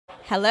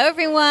Hello,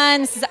 everyone.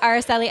 This is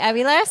Araceli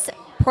Aviles,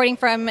 reporting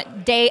from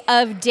Day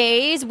of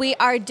Days. We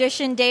are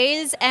Dishin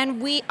Days,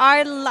 and we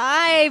are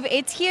live.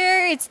 It's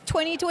here. It's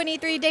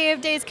 2023 Day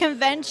of Days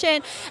convention,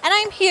 and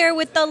I'm here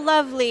with the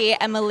lovely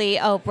Emily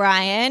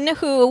O'Brien,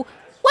 who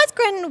was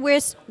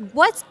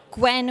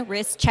Gwen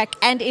Rischek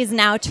and is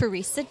now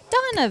Teresa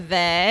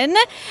Donovan.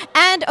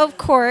 And, of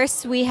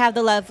course, we have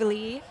the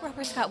lovely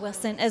Robert Scott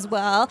Wilson as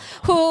well,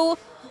 who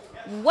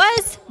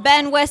was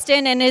Ben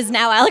Weston and is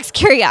now Alex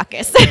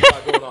Kyriakis.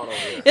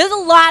 There's a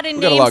lot of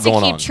names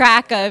to keep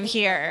track of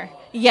here.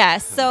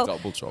 Yes, so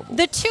Double trouble.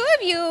 The two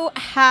of you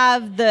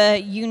have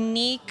the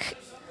unique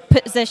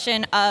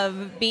position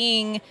of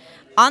being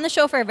on the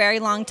show for a very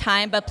long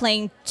time, but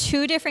playing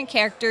two different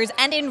characters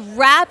and in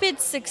rapid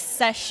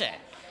succession.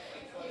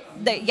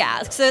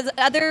 So the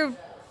other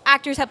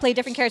actors have played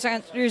different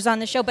characters on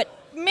the show, but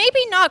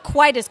maybe not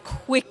quite as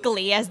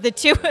quickly as the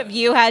two of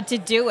you had to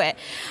do it.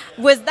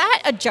 Was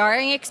that a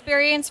jarring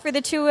experience for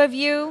the two of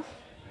you?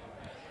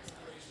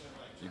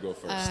 You go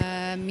first.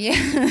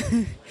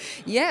 Yeah.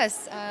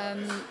 Yes,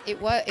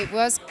 it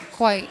was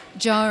quite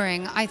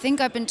jarring. I think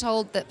I've been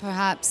told that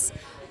perhaps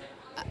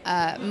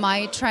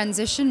my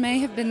transition may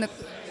have been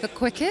the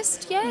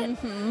quickest yet.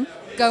 Mm-hmm.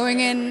 Going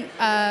in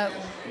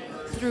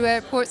through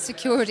airport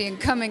security and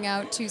coming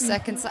out 2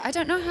 seconds. I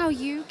don't know how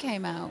you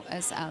came out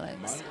as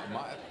Alex.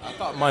 I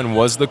thought mine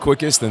was the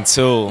quickest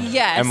until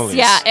Emily's.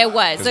 Yeah, it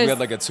was. Because we had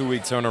like a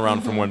 2-week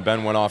turnaround from when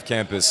Ben went off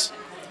campus,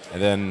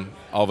 and then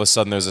all of a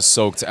sudden there's a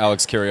soaked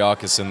Alex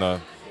Kyriakis in the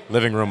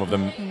living room of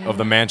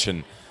the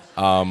mansion.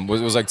 It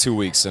was like 2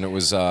 weeks, and it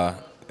was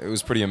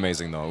pretty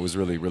amazing though. It was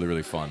really, really,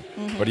 really fun.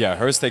 Mm-hmm. But yeah,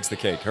 hers takes the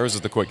cake. Hers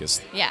is the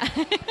quickest. Yeah.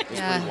 It was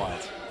pretty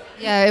wild.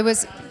 Yeah, it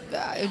was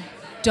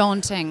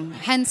daunting.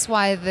 Hence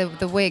why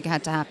the wig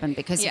had to happen,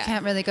 because you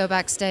can't really go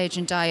backstage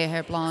and dye your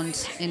hair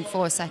blonde in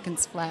 4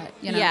 seconds flat.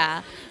 You know?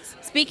 Yeah.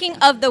 Speaking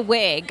of the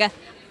wig,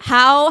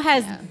 how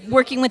has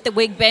working with the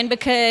wig been?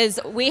 Because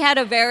we had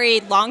a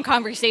very long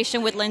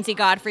conversation with Lindsay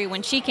Godfrey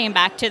when she came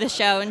back to the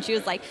show, and she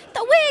was like,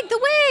 the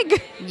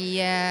wig.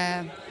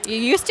 Yeah. You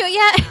used to it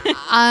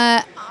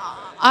yet?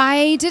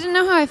 I didn't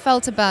know how I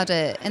felt about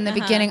it in the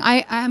beginning.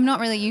 I'm not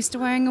really used to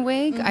wearing a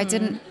wig. I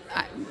didn't,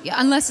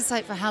 unless it's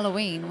like for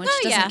Halloween, which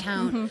doesn't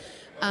count. You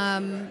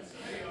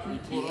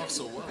pull it off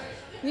so well.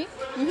 Do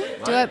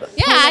I?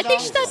 I think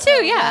she does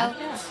too.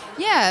 Yeah.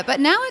 Yeah, but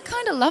now I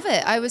kind of love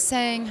it. I was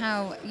saying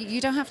how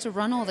you don't have to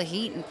run all the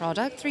heat and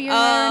product through your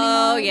hair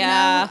anymore. Oh,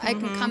 yeah. You know?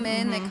 I can come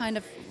in, they kind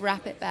of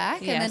wrap it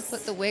back, and then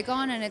put the wig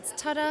on, and it's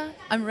ta-da,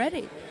 I'm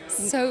ready.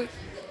 So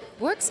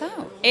works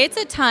out. It's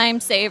a time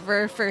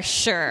saver for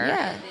sure.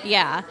 Yeah.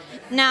 Yeah.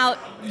 Now,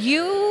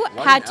 you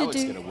Why had didn't to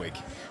Alex do... get a wig?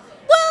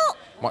 Well...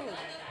 What?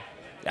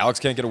 Alex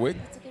can't get a wig?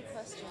 That's a good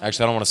question.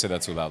 Actually, I don't want to say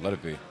that too loud. Let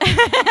it be.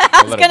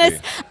 I was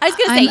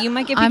gonna say, you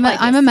might get people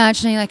I'm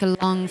imagining like a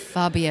long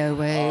Fabio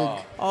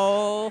wig.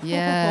 Oh.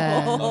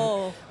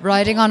 Yeah.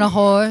 Riding on a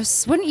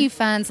horse. Wouldn't you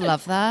fans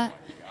love that?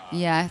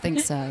 Yeah, I think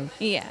so.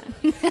 Yeah.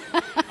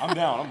 I'm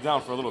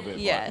down for a little bit.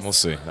 Yes. We'll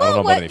see. I don't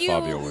know about any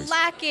Fabio what you wigs.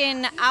 lack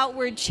in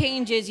outward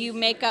changes, you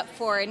make up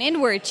for in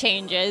inward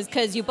changes,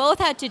 because you both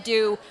had to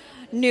do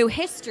new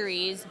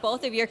histories.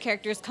 Both of your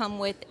characters come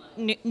with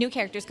new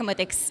characters come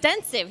with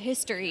extensive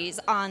histories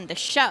on the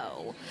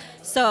show.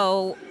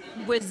 So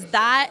was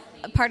that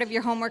a part of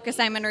your homework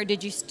assignment, or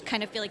did you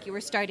kind of feel like you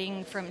were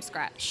starting from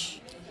scratch?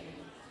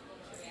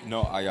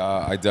 No,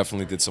 I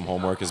definitely did some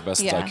homework as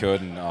best as I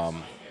could, and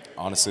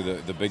honestly,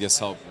 the biggest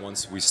help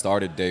once we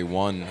started day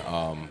one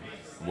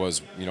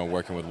was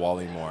working with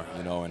Wally more,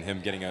 and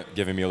him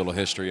giving me a little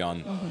history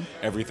on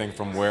everything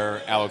from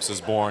where Alex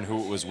was born,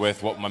 who it was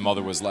with, what my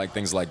mother was like,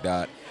 things like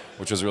that,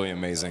 which was really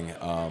amazing.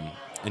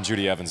 And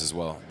Judy Evans as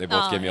well. They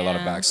both gave me a lot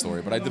of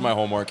backstory, but I did my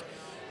homework,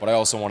 but I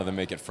also wanted to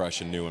make it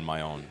fresh and new and my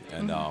own,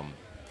 and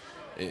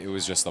it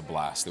was just a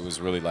blast. It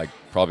was really like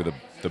probably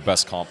the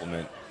best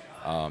compliment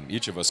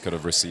each of us could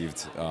have received,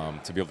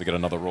 to be able to get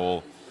another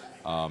role.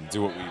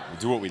 Do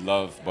what we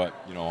love, but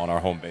on our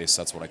home base,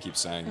 that's what I keep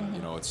saying.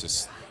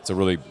 It's a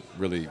really,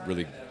 really,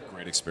 really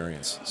great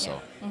experience. So,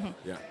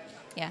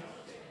 Yeah.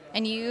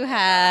 And you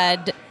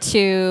had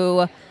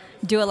to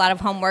do a lot of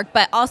homework,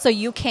 but also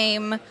you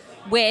came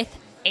with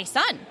a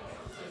son.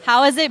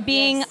 How is it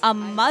being a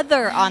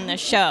mother on the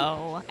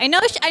show? I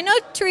know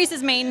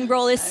Teresa's main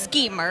role is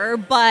schemer,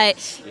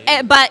 but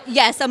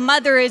yes, a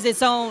mother is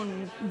its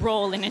own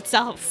role in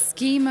itself.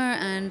 Schemer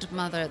and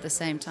mother at the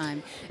same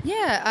time.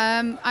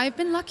 Yeah, I've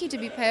been lucky to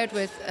be paired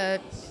with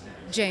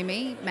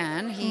Jamie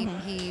Mann.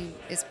 He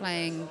is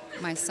playing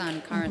my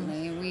son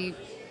currently. We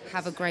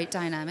have a great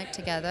dynamic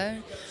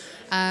together.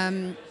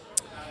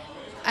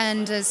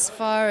 And as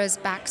far as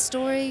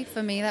backstory,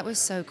 for me, that was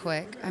so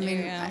quick. I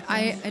mean,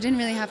 I didn't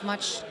really have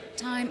much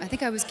time. I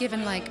think I was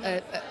given like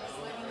a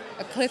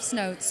Cliff's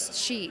Notes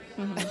sheet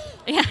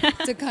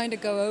to kind of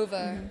go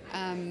over.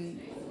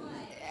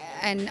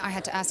 And I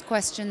had to ask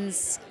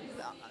questions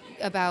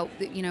about,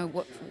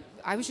 what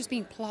I was just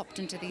being plopped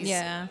into these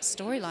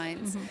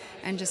storylines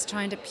and just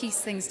trying to piece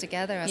things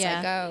together as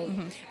I go.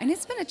 And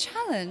it's been a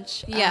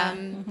challenge.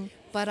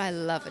 but I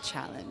love a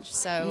challenge.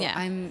 So Yeah.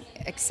 I'm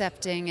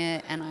accepting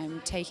it, and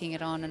I'm taking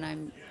it on, and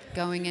I'm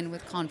going in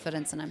with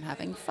confidence, and I'm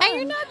having fun. And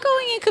you're not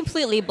going in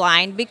completely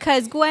blind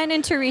because Gwen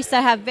and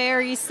Teresa have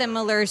very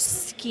similar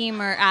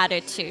schemer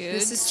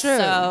attitudes. This is true.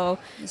 So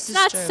This it's is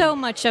not true. so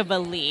much of a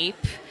leap.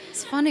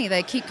 It's funny,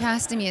 they keep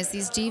casting me as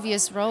these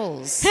devious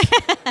roles.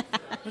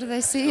 What do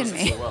they see in Does it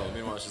me? so well.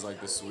 Meanwhile, she's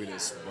like the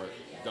sweetest, but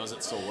does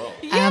it so well.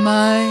 Am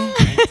I?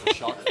 It's a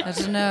shock I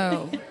factor. don't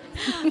know.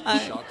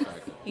 Shock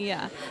factor.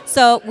 Yeah.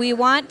 So we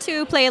want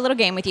to play a little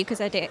game with you because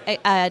at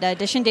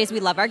Dishin Days we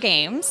love our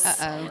games.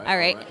 Uh-oh. All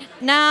right.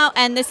 Now,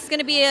 and this is going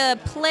to be a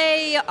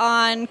play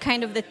on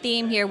kind of the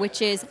theme here,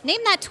 which is name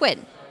that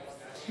twin.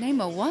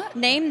 Name a what?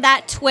 Name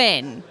that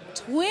twin.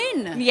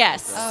 Twin.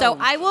 Yes. Oh. So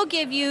I will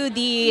give you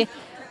the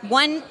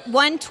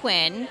one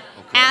twin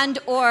and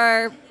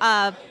or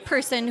a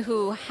person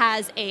who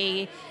has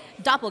a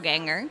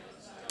doppelganger,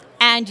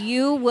 and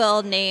you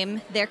will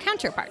name their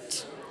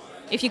counterpart,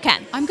 if you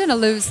can. I'm going to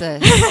lose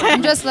this.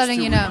 I'm just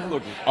letting you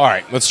know. All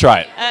right, let's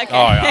try it. Okay.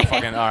 Oh, yeah,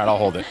 all right, I'll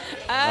hold it.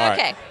 All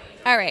Okay. right.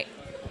 All right.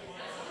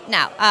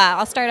 Now,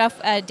 I'll start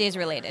off days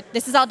related.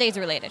 This is all days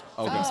related.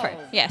 Okay. This part.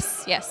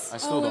 Yes, yes. I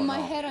still Oh, don't in my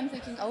know. head, I'm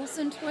thinking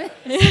Olsen twins.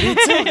 Me too.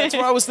 That's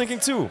what I was thinking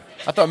too.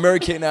 I thought Mary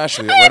Kate and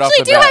Ashley I right off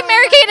actually the do bat. have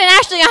Mary Kate and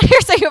Ashley on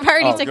here, so you've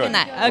already Oh, taken good.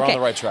 that. We're Okay. on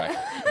the right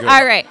track. Good.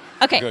 All right.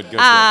 Okay. Good.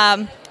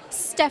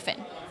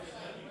 Stefan.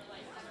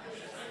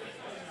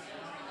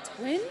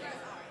 Twin?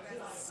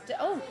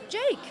 Oh,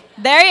 Jake.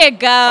 There you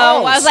go. I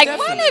was like, Stefan.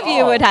 one of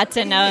you Oh. would have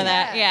to know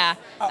that. Yeah.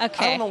 I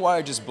Okay. don't know why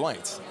I just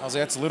blanked. I was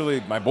like, that's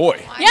literally my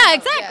boy. Yeah,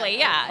 exactly.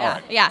 Yeah, All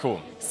right, yeah.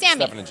 cool. Sammy.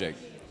 Stefan and Jake.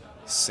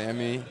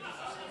 Sammy.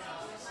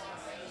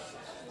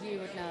 You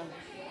would know.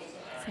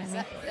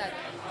 Sammy.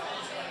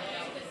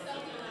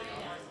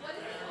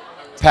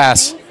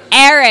 Pass.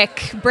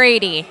 Eric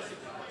Brady.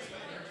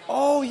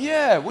 Oh,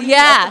 yeah. What do you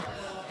Yeah.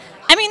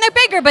 I mean, they're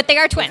bigger, but they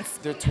are twins.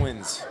 They're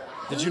twins.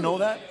 Did you know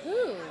that?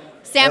 Who?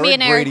 Sammy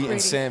and Eric Brady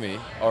and Sammy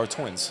are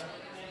twins.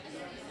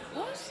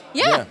 What?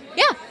 Yeah.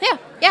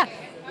 Yeah.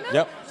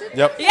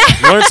 Yep. Yeah.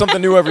 You learn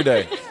something new every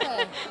day.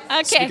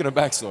 Okay. Speaking of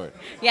backstory.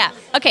 Yeah.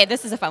 Okay,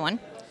 this is a fun one.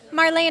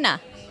 Marlena.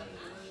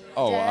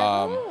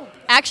 Oh,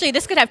 Actually,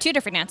 this could have two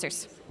different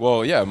answers.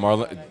 well, yeah,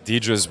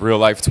 Deidre's real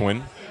life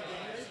twin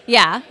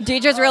Yeah.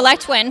 Deidre's real life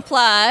twin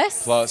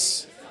plus.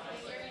 plus.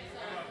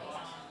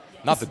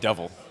 Not the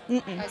devil.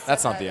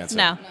 That's not the answer.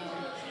 No.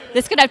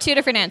 This could have two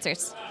different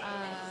answers.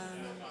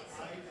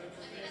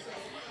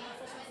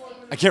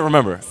 I can't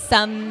remember.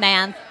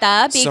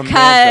 Samantha, because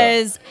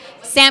Samantha.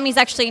 Sammy's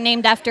actually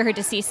named after her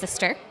deceased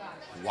sister.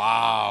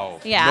 Wow.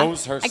 Yeah.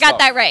 Knows her I got stuff.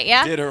 that right,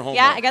 yeah? Did her homework.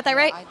 Yeah, I got that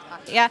right.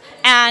 Yeah.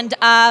 And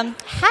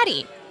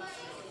Hattie.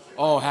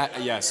 Oh,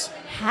 yes.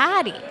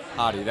 Hattie.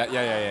 Hottie.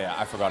 Yeah.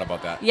 I forgot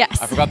about that.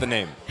 Yes. I forgot the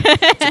name.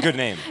 It's a good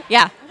name.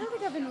 Yeah. I don't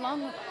think I've been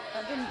long.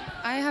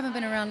 I haven't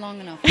been around long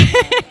enough.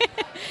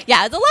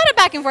 Yeah, there's a lot of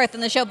back and forth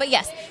in the show, but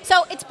yes.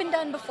 So it's been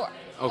done before.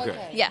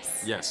 Okay.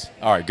 Yes. Yes.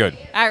 All right, good.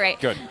 All right.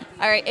 Good.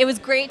 All right. It was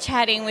great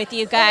chatting with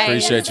you guys.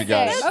 Appreciate you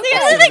guys. That's the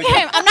end of the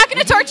game. I'm not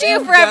going to torture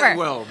you forever.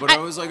 Well, but I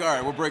was like, all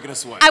right, we're breaking a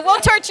sweat. I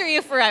won't torture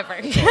you forever.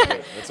 It's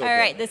okay. All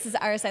right. This is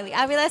Araceli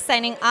Aviles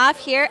signing off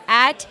here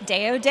at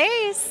Day of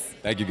Days.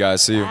 Thank you,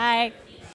 guys. See you. Bye.